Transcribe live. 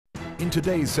In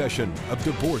today's session of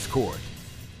Divorce Court,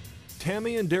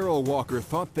 Tammy and Darryl Walker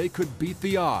thought they could beat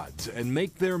the odds and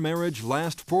make their marriage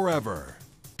last forever.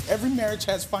 Every marriage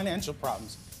has financial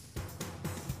problems.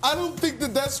 I don't think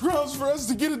that that's grounds for us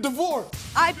to get a divorce.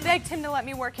 I begged him to let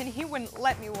me work, and he wouldn't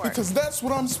let me work. Because that's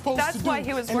what I'm supposed to do. That's why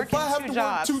he was working 2 jobs. And if I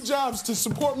have to work 2 jobs to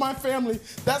support my family,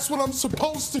 that's what I'm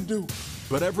supposed to do.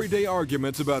 But everyday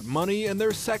arguments about money and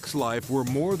their sex life were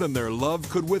more than their love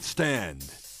could withstand.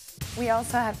 We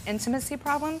also have intimacy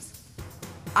problems.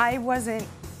 I wasn't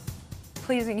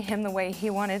pleasing him the way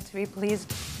he wanted to be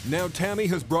pleased. Now Tammy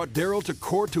has brought Darryl to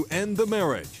court to end the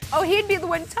marriage. Oh, he'd be the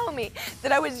one telling me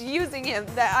that I was using him,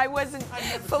 that I wasn't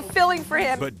fulfilling for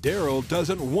him. But Darryl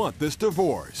doesn't want this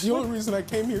divorce. The only reason I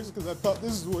came here is because I thought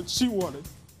this is what she wanted.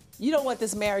 You don't want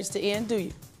this marriage to end, do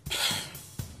you?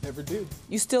 Never did.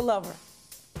 You still love her?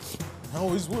 I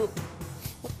always will.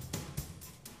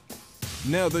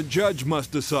 Now the judge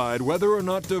must decide whether or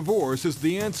not divorce is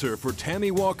the answer for Tammy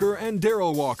Walker and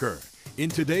Darryl Walker in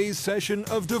today's session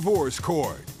of Divorce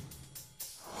Court.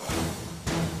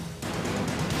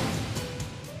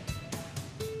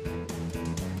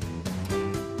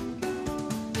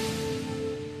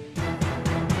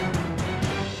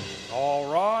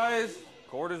 All rise.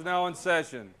 Court is now in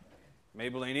session.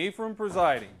 Maybelline Ephraim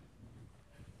presiding.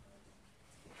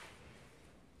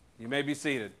 You may be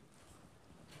seated.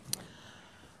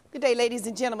 Good day, ladies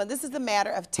and gentlemen. This is the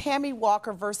matter of Tammy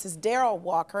Walker versus Darryl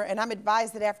Walker, and I'm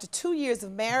advised that after 2 years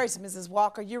of marriage, Mrs.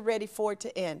 Walker, you're ready for it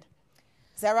to end.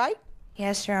 Is that right?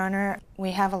 Yes, Your Honor. We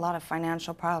have a lot of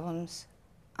financial problems.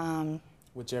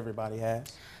 Which everybody has.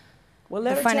 Well,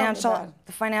 let her tell me about it.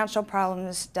 The financial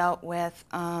problems dealt with,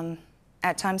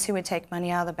 at times he would take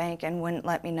money out of the bank and wouldn't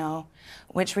let me know,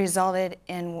 which resulted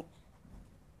in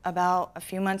about a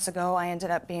few months ago, I ended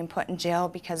up being put in jail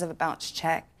because of a bounced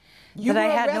check. You were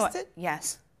arrested?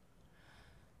 Yes.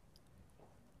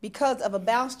 Because of a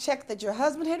bounced check that your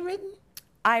husband had written?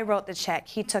 I wrote the check.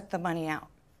 He took the money out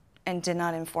and did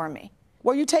not inform me.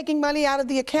 Were you taking money out of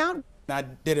the account? I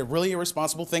did a really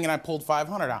irresponsible thing, and I pulled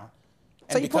 $500 out.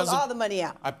 So you pulled all the money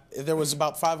out? There was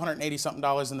about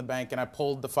 $580-something in the bank, and I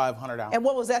pulled the $500 out. And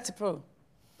what was that to prove?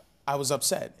 I was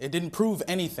upset. It didn't prove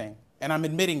anything, and I'm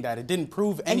admitting that. It didn't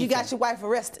prove anything. And you got your wife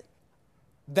arrested?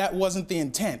 That wasn't the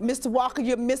intent. Mr. Walker,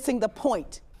 you're missing the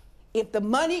point. If the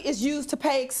money is used to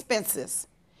pay expenses,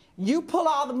 you pull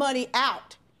all the money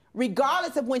out,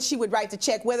 regardless of when she would write the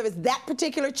check, whether it's that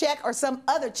particular check or some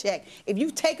other check. If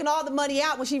you've taken all the money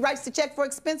out when she writes the check for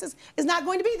expenses, it's not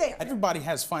going to be there. Everybody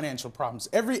has financial problems.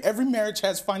 Every marriage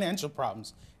has financial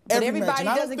problems. But everybody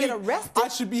doesn't get arrested. I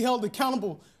should be held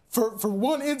accountable for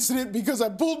one incident because I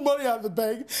pulled money out of the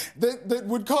bank that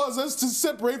would cause us to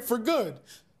separate for good.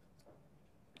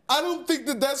 I don't think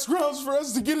that that's grounds for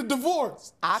us to get a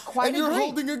divorce. I quite agree. And you're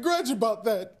holding a grudge about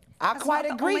that. I quite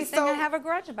agree. That's the only thing I have a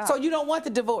grudge about. So you don't want the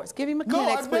divorce? Give him a No,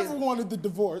 next, I please. never wanted the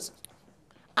divorce.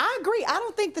 I agree. I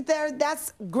don't think that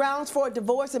that's grounds for a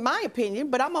divorce, in my opinion,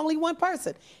 but I'm only one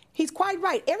person. He's quite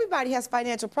right. Everybody has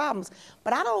financial problems,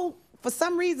 but I don't, for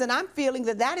some reason, I'm feeling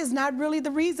that that is not really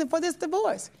the reason for this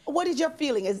divorce. What is your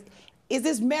feeling? Is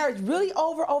this marriage really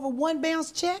over one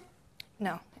bounce check?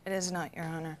 No, it is not, Your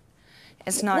Honor.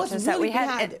 It's not What's just really that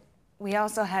behind it? We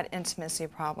also had intimacy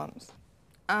problems.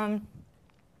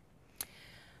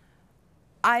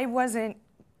 I wasn't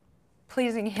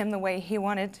pleasing him the way he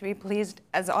wanted to be pleased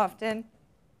as often,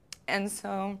 and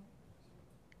so.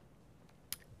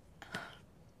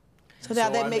 So now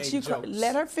So that I makes make you jokes.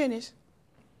 let her finish.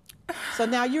 So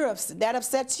now you're upset. That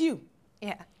upsets you.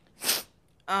 Yeah.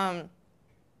 I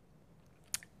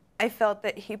felt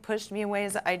that he pushed me in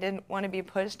ways that I didn't want to be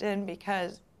pushed in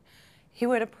because he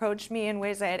would approach me in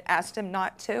ways I had asked him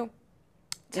not to,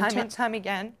 time and time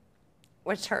again,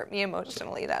 which hurt me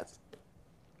emotionally.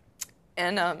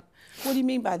 And what do you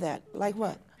mean by that? Like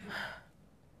what?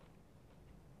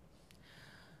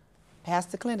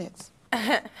 Past the clinics.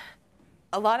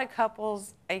 a lot of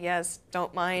couples, I guess,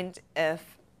 don't mind if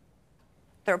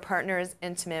their partner is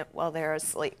intimate while they're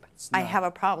asleep. I have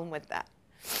a problem with that.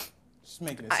 Just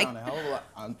making it sound a hell of a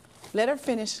lot. Let her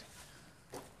finish.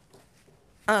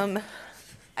 I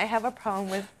have a problem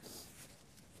with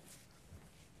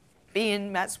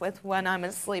being messed with when I'm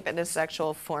asleep in a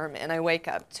sexual form and I wake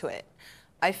up to it.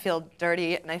 I feel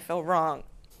dirty and I feel wrong.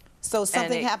 So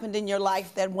something happened in your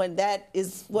life that when that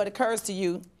is what occurs to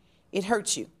you, it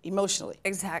hurts you emotionally.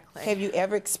 Exactly. Have you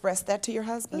ever expressed that to your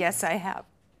husband? Yes, I have,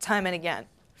 time and again.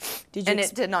 And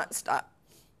it did not stop.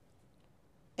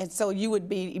 And so you would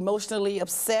be emotionally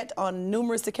upset on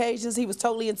numerous occasions? He was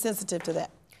totally insensitive to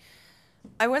that.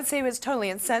 I wouldn't say he was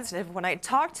totally insensitive. When I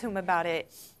talked to him about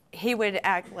it, he would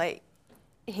act like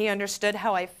he understood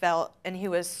how I felt and he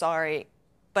was sorry,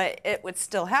 but it would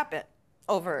still happen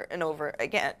over and over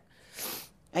again.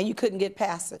 And you couldn't get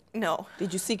past it? No.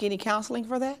 Did you seek any counseling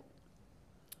for that?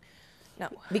 No.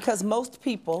 Because most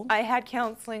people... I had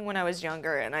counseling when I was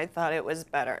younger and I thought it was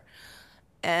better.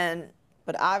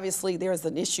 But obviously there's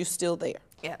an issue still there.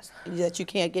 Yes. That you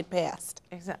can't get past.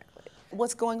 Exactly.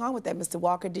 What's going on with that, Mr.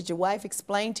 Walker? Did your wife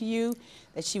explain to you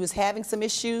that she was having some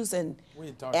issues and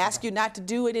ask you not to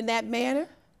do it in that manner?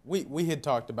 We had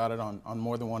talked about it on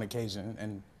more than one occasion.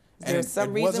 And is there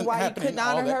some reason why you couldn't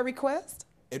honor her request?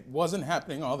 It wasn't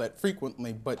happening all that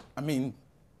frequently, but I mean,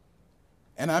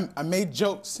 and I made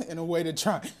jokes in a way to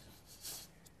try.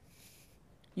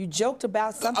 You joked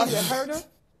about something that hurt her?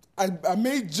 I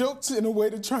made jokes in a way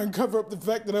to try and cover up the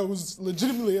fact that I was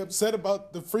legitimately upset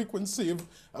about the frequency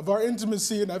of our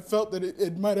intimacy, and I felt that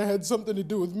it might have had something to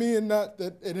do with me and not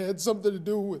that it had something to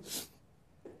do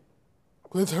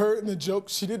with her and the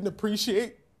jokes she didn't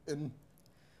appreciate. And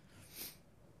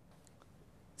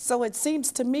so it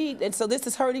seems to me, and so this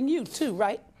is hurting you too,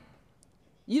 right?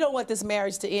 You don't want this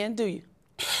marriage to end, do you?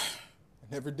 I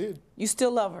never did. You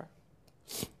still love her?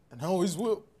 And I always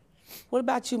will. What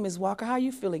about you, Ms. Walker? How are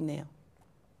you feeling now?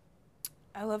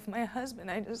 I love my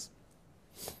husband. I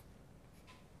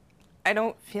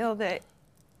don't feel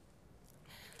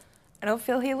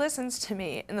he listens to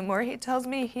me. And the more he tells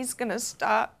me he's gonna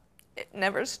stop, it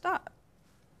never stops.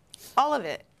 All of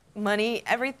it. Money,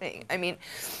 everything. I mean,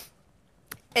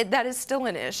 that is still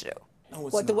an issue. No,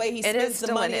 it's what, the not. way he spends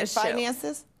the money and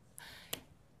finances?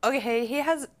 Okay, he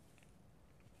has,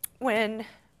 when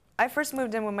I first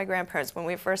moved in with my grandparents, when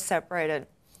we first separated,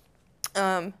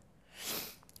 I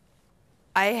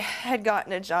had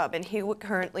gotten a job and he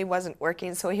currently wasn't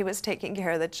working, so he was taking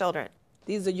care of the children.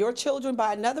 These are your children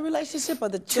by another relationship or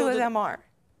the children? Two of them are.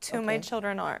 Two of my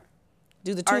children are.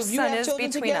 Do the two of you have children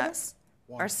together? Our son is between us.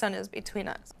 Our son is between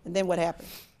us. And then what happened?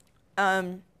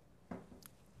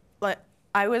 But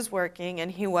I was working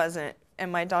and he wasn't,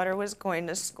 and my daughter was going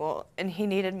to school and he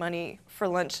needed money for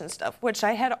lunch and stuff, which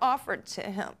I had offered to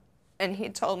him. And he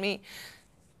told me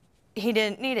he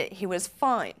didn't need it, he was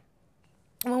fine.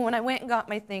 Well, when I went and got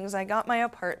my things, I got my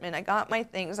apartment, I got my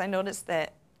things, I noticed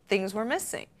that things were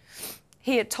missing.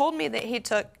 He had told me that he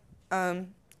took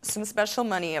some special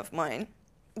money of mine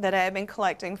that I had been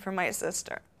collecting for my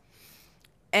sister.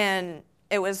 And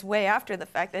it was way after the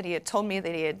fact that he had told me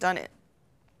that he had done it.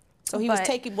 So he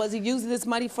was he using this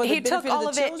money for the benefit of the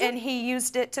children? He took all of it and he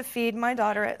used it to feed my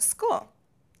daughter at school.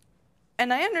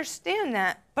 And I understand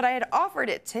that, but I had offered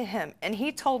it to him and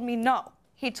he told me no.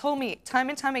 He told me time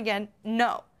and time again,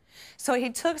 no. So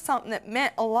he took something that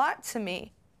meant a lot to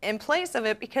me in place of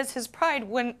it because his pride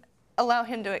wouldn't allow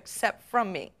him to accept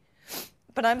from me.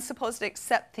 But I'm supposed to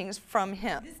accept things from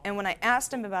him. And when I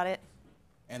asked him about it.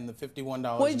 And the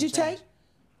 $51 What did you take?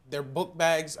 Their book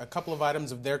bags, a couple of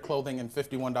items of their clothing, and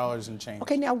 $51 in change.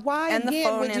 Okay, now why and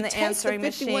again would you the take the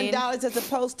 $51 as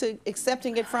opposed to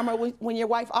accepting it from her when your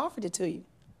wife offered it to you?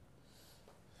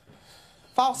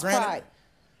 False pride.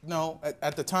 No,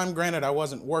 at the time, granted, I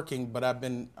wasn't working, but I've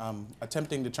been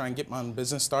attempting to try and get my own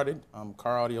business started,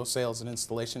 car audio sales and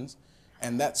installations.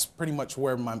 And that's pretty much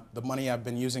where the money I've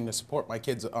been using to support my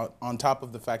kids, on top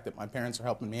of the fact that my parents are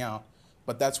helping me out.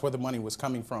 But that's where the money was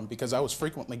coming from because I was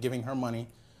frequently giving her money.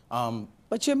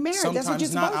 But you're married. That's what you're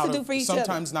supposed to do for each other.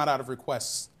 Sometimes not out of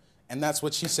requests. And that's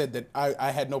what she said, that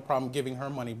I had no problem giving her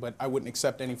money, but I wouldn't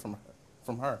accept any from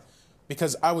her.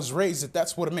 Because I was raised that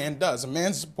that's what a man does. A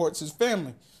man supports his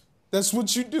family. That's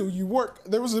what you do. You work.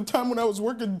 There was a time when I was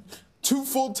working 2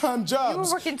 full-time jobs. You were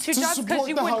working 2 jobs because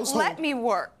you wouldn't let me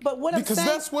work. But what I'm saying, because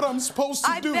that's what I'm supposed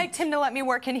to do. I begged him to let me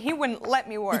work, and he wouldn't let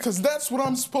me work. Because that's what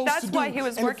I'm supposed to do. That's why he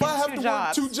was working 2 jobs. And if I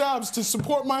have to work 2 jobs to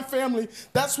support my family,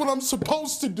 that's what I'm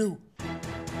supposed to do.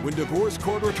 When divorce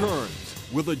court returns,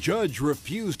 will the judge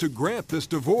refuse to grant this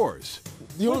divorce?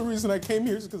 The only reason I came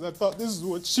here is because I thought this is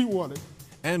what she wanted.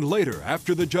 And later,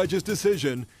 after the judge's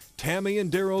decision, Tamy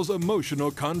and Darryl's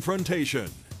emotional confrontation.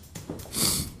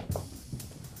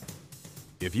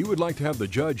 If you would like to have the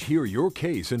judge hear your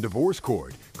case in divorce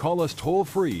court, call us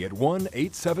toll-free at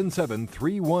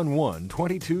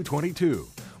 1-877-311-2222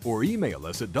 or email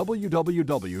us at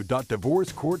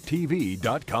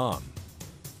www.divorcecourttv.com.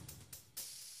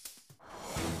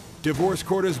 Divorce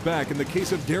court is back in the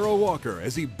case of Darryl Walker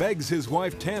as he begs his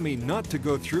wife Tamy not to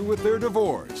go through with their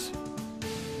divorce.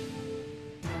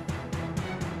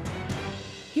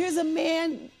 Here's a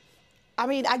man, I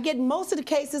mean, I get most of the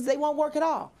cases, they won't work at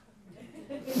all.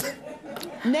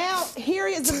 Now, here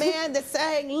is a man that's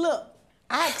saying, look,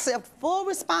 I accept full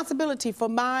responsibility for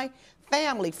my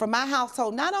family, for my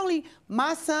household, not only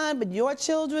my son, but your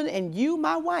children and you,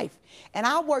 my wife. And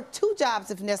I'll work 2 jobs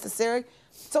if necessary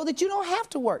so that you don't have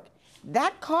to work.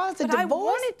 That caused a divorce. I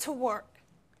wanted to work.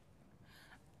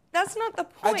 That's not the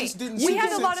point. I just didn't we see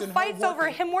had the a lot sense of in her fights over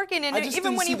working. him working, and I just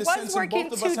even didn't when see he the was sense in working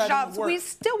both of us 2 having to jobs, work. we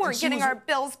still And weren't she getting was- our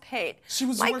bills paid. She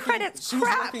was My working, credit's she was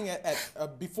crap. working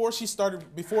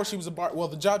before she was a bar, well,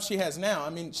 the job she has now, I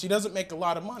mean, she doesn't make a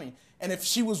lot of money. And if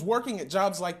she was working at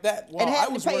jobs like that while had I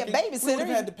to was pay a working, we babysitter. would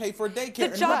have had to pay for a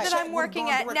daycare. The job my that check I'm would have working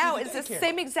gone at directly now to is the daycare.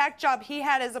 same exact job he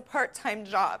had as a part-time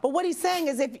job. But what he's saying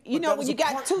is if, you But know, that when was you a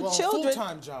got 2 children,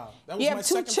 full-time job. That was you my have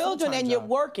 2 second children full-time and you're job.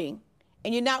 working,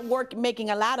 and you're not making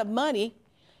a lot of money,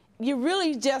 you're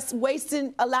really just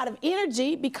wasting a lot of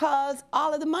energy because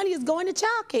all of the money is going to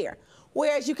child care.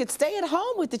 Whereas you could stay at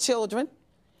home with the children,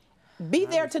 be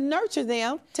there to nurture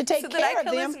them, to take so care that I of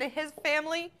could them. listen to his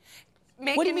family What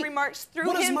do you making mean? remarks through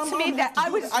What does him my to mom me have that to I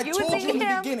do was with it? I told using you in the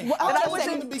him, beginning. that I I told you in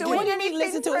wasn't the beginning. doing What do you mean anything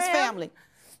listen to for his him. family?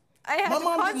 I had My to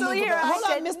mom didn't constantly live hear with us. I Hold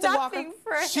on, did Mr. Walker. nothing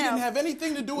for him. She didn't have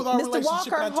anything to do with our Mr. relationship.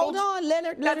 Walker, and I told hold you. on, let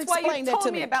her That's why explain you that told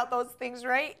to me me. about those things,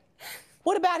 right?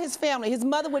 What about his family? His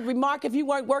mother would remark if you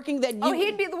weren't working that you... Oh,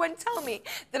 he'd be the one telling me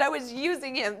that I was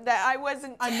using him, that I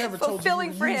wasn't I never told you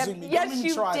fulfilling you for were him. using me. Don't Yes, even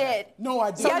you try did. that. No,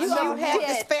 I didn't. So Yes, you all you had did.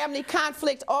 this family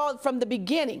conflict all from the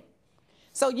beginning.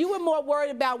 So you were more worried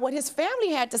about what his family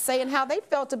had to say and how they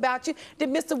felt about you. Did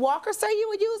Mr. Walker say you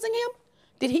were using him?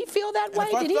 Did he feel that way?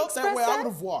 If I Did he felt express that way, I would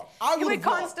have walked. I He would would have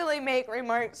walked. constantly make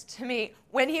remarks to me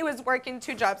when he was working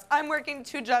 2 jobs. I'm working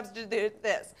 2 jobs to do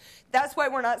this. That's why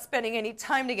we're not spending any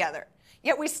time together.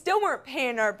 Yet we still weren't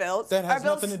paying our bills. That has our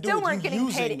bills nothing to do still with weren't you getting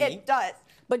using paid. me. It does.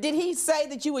 But did he say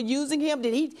that you were using him?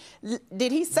 Did he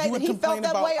say You that would he felt complain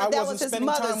that about way, or I that wasn't was his spending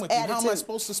mother's time with you. attitude? How am I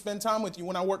supposed to spend time with you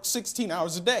when I work 16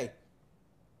 hours a day?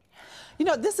 You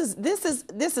know, this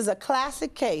is a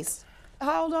classic case.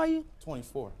 How old are you?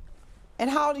 24. And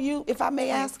how old are you, if I may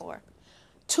ask? 24.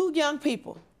 2 young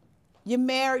people. You're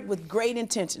married with great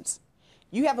intentions.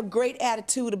 You have a great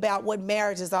attitude about what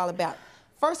marriage is all about.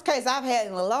 First case I've had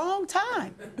in a long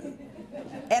time.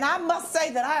 And I must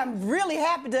say that I am really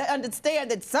happy to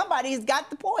understand that somebody's got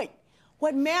the point.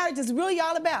 What marriage is really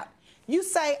all about. You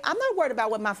say, I'm not worried about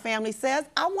what my family says.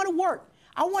 I want to work.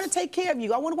 I want to take care of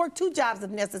you. I want to work 2 jobs if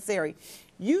necessary.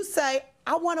 You say,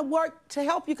 I want to work to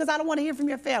help you because I don't want to hear from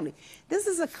your family. This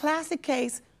is a classic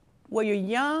case where you're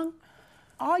young.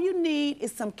 All you need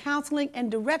is some counseling and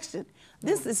direction.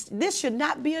 This should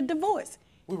not be a divorce.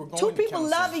 We were going 2 to people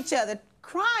counseling. love each other,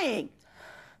 crying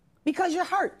because you're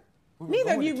hurt. We were Neither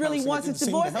going of you to really counseling. wants It a didn't seem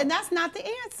to divorce, help. and that's not the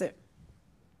answer.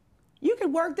 You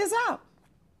can work this out.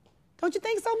 Don't you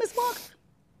think so, Ms. Walker?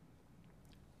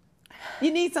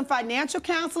 You need some financial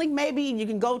counseling. Maybe you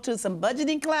can go to some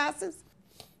budgeting classes.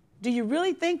 Do you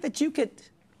really think that you could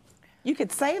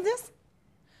save this?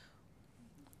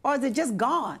 Or is it just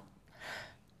gone?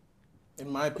 In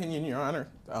my opinion, Your Honor,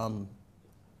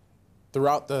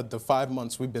 throughout the 5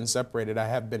 months we've been separated, I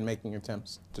have been making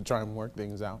attempts to try and work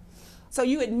things out. So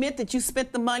you admit that you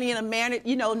spent the money in a manner,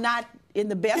 you know, not in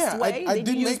the best Yeah, way? I that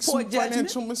did you make used poor some judgment?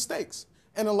 financial mistakes.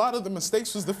 And a lot of the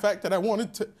mistakes was the fact that I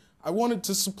wanted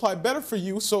to supply better for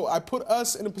you, so I put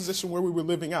us in a position where we were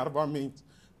living out of our means.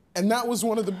 And that was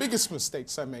one of the biggest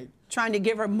mistakes I made. Trying to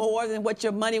give her more than what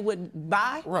your money would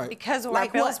buy? Right. Because our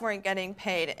Like bills what? weren't getting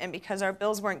paid, and because our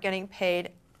bills weren't getting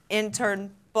paid, in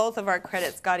turn, both of our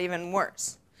credits got even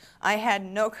worse. I had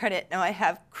no credit, now I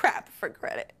have crap for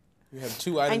credit. You have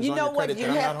 2 items And you on know your what? credit You that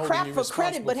I'm not have holding crap you for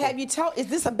credit, but responsible have you told, is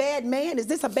this a bad man? Is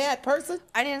this a bad person?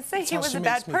 I didn't say he how was she a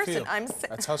makes bad me person. feel. I'm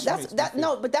That's how she saying makes me feel.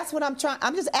 No, but that's what I'm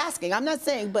just asking. I'm not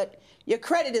saying, but your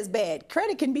credit is bad.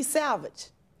 Credit can be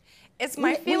salvaged. it's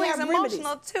my we feelings have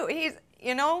emotional too. He's,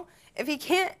 you know, if he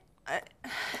can't.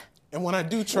 And when I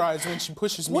do try is when she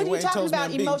pushes me What are away you and talking tells me I'm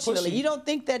about being emotionally? pushy. You don't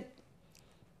think that,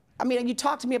 I mean, you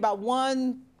talked to me about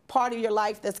one part of your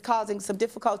life that's causing some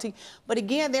difficulty, but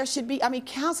again, there should be, I mean,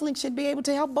 counseling should be able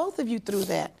to help both of you through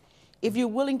that. If you're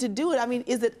willing to do it, I mean,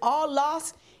 is it all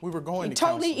lost? We were going You're to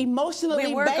totally counseling. emotionally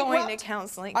We were bankrupt? going to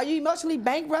counseling. Are you emotionally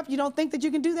bankrupt? You don't think that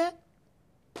you can do that?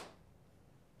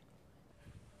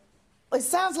 It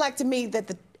sounds like to me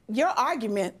that your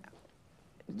argument,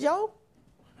 Joe,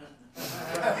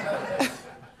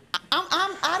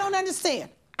 I don't understand.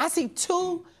 I see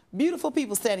 2 beautiful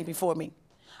people standing before me.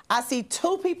 I see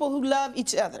 2 people who love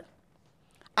each other.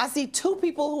 I see 2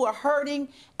 people who are hurting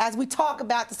as we talk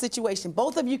about the situation.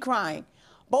 Both of you crying.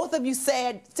 Both of you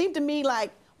sad. Seemed to me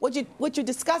like what you're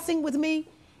discussing with me,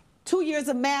 2 years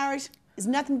of marriage is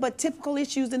nothing but typical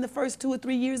issues in the first 2 or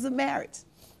 3 years of marriage.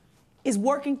 It's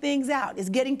working things out. It's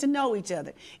getting to know each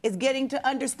other. It's getting to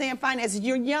understand finances.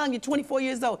 You're young, you're 24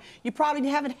 years old. You probably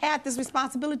haven't had this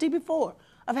responsibility before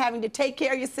of having to take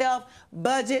care of yourself,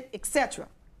 budget, etc.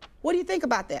 What do you think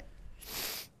about that?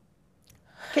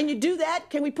 Can you do that?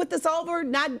 Can we put this over,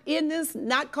 not end this,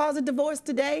 not cause a divorce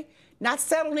today, not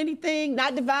settle anything,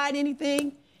 not divide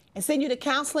anything, and send you to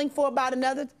counseling for about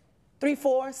another 3,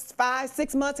 4, 5,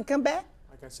 6 months and come back?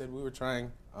 Like I said, we were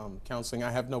trying counseling.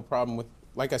 I have no problem with,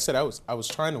 like I said, I was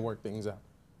trying to work things out.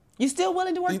 You still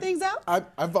willing to work things out?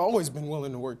 I've always been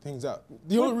willing to work things out.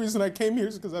 The only reason I came here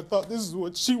is because I thought this is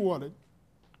what she wanted.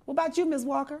 What about you, Ms.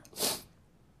 Walker? It's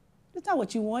not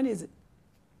what you want, is it?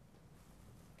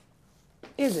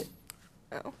 Is it?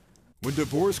 No. When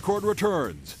divorce court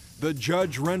returns, the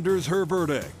judge renders her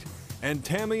verdict, and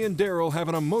Tamy and Darryl have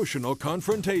an emotional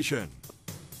confrontation.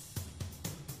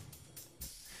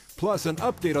 Plus, an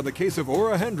update on the case of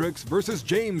Ora Hendricks versus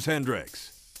James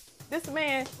Hendricks. This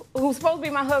man, who's supposed to be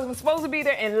my husband, supposed to be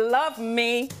there and love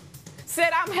me,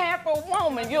 said I'm half a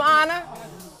woman, Your Honor.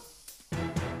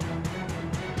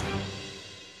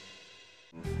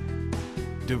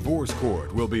 Divorce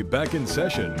court will be back in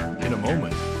session in a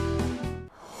moment.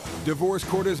 Divorce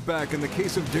court is back in the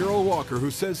case of Darryl Walker,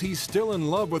 who says he's still in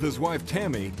love with his wife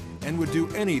Tamy and would do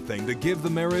anything to give the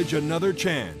marriage another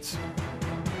chance.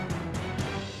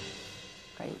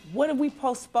 Okay, what if we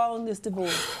postpone this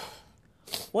divorce?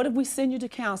 What if we send you to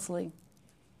counseling?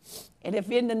 And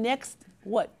if in the next,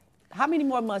 what, how many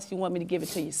more months do you want me to give it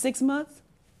to you? 6 months?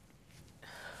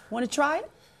 Want to try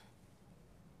it?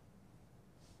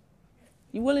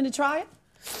 You willing to try it?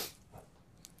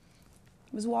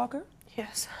 Ms. Walker?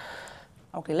 Yes.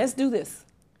 Okay, let's do this.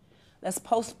 Let's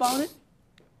postpone it.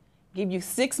 Give you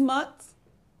 6 months.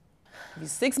 Give you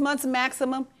 6 months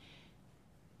maximum.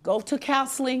 Go to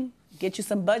counseling. Get you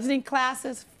some budgeting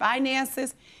classes,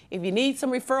 finances. If you need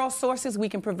some referral sources, we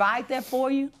can provide that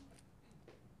for you.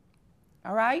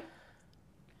 All right?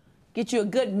 Get you a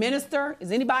good minister.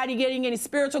 Is anybody getting any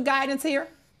spiritual guidance here?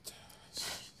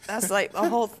 That's like the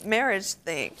whole marriage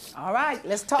thing. All right,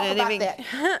 let's talk about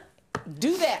that.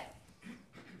 Do that.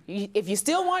 If you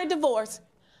still want a divorce,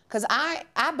 because I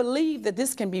believe that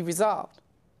this can be resolved.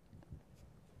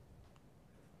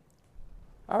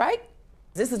 All right?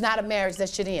 This is not a marriage that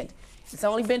should end. It's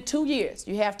only been 2 years.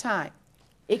 You have time.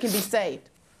 It can be saved.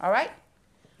 All right?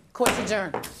 Court's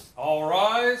adjourned. All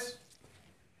rise.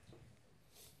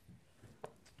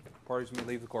 Parties may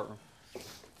leave the courtroom.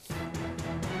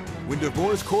 When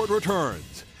divorce court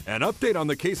returns, an update on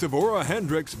the case of Ora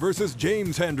Hendricks versus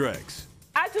James Hendricks.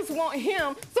 I just want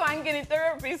him so I can get in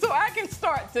therapy so I can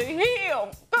start to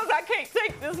heal because I can't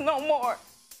take this no more.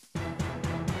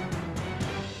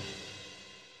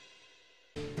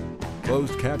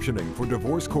 Closed captioning for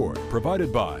divorce court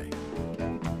provided by.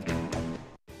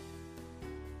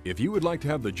 If you would like to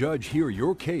have the judge hear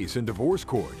your case in divorce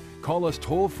court, call us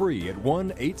toll-free at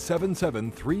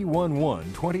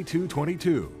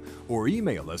 1-877-311-2222 or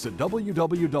email us at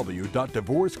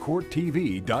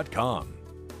www.divorcecourttv.com.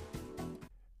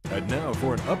 And now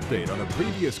for an update on a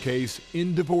previous case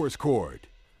in divorce court.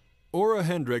 Ora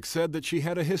Hendricks said that she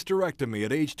had a hysterectomy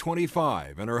at age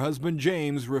 25 and her husband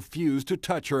James refused to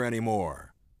touch her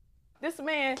anymore. This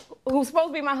man, who's supposed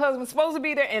to be my husband, supposed to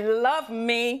be there and love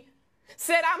me,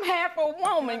 said I'm half a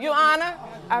woman, Your Honor.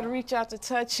 I'd reach out to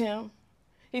touch him.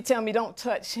 He'd tell me don't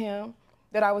touch him,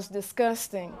 that I was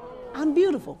disgusting. I'm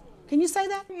beautiful. Can you say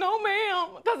that? No,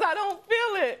 ma'am, because I don't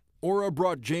feel it. Ora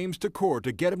brought James to court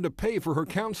to get him to pay for her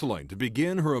counseling to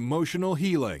begin her emotional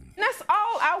healing. That's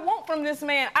all I want from this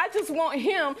man. I just want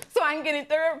him so I can get in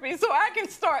therapy so I can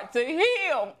start to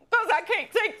heal because I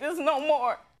can't take this no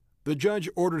more. The judge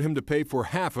ordered him to pay for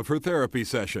half of her therapy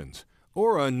sessions.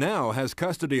 Ora now has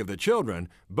custody of the children,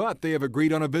 but they have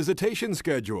agreed on a visitation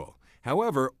schedule.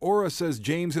 However, Ora says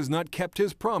James has not kept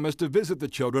his promise to visit the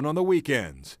children on the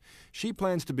weekends. She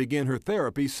plans to begin her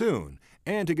therapy soon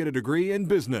and to get a degree in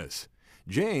business.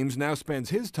 James now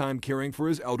spends his time caring for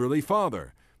his elderly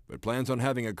father, but plans on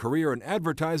having a career in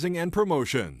advertising and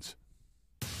promotions.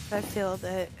 I feel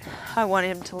that I want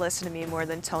him to listen to me more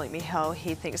than telling me how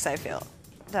he thinks I feel.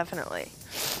 Definitely.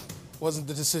 Wasn't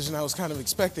the decision I was kind of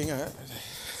expecting. I'm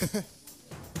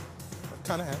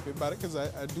kind of happy about it because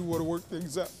I do want to work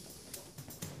things out.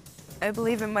 I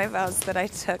believe in my vows that I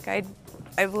took. I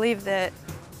believe that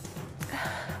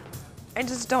I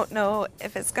just don't know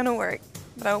if it's gonna work,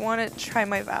 but I want to try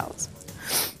my vows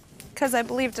because I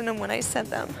believed in him when I said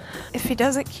them. If he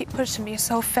doesn't keep pushing me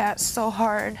so fast, so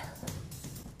hard,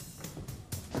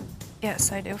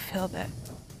 yes, I do feel that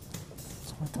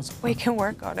we can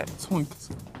work on it.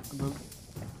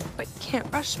 But you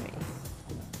can't rush me.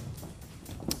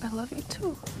 I love you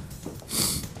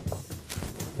too.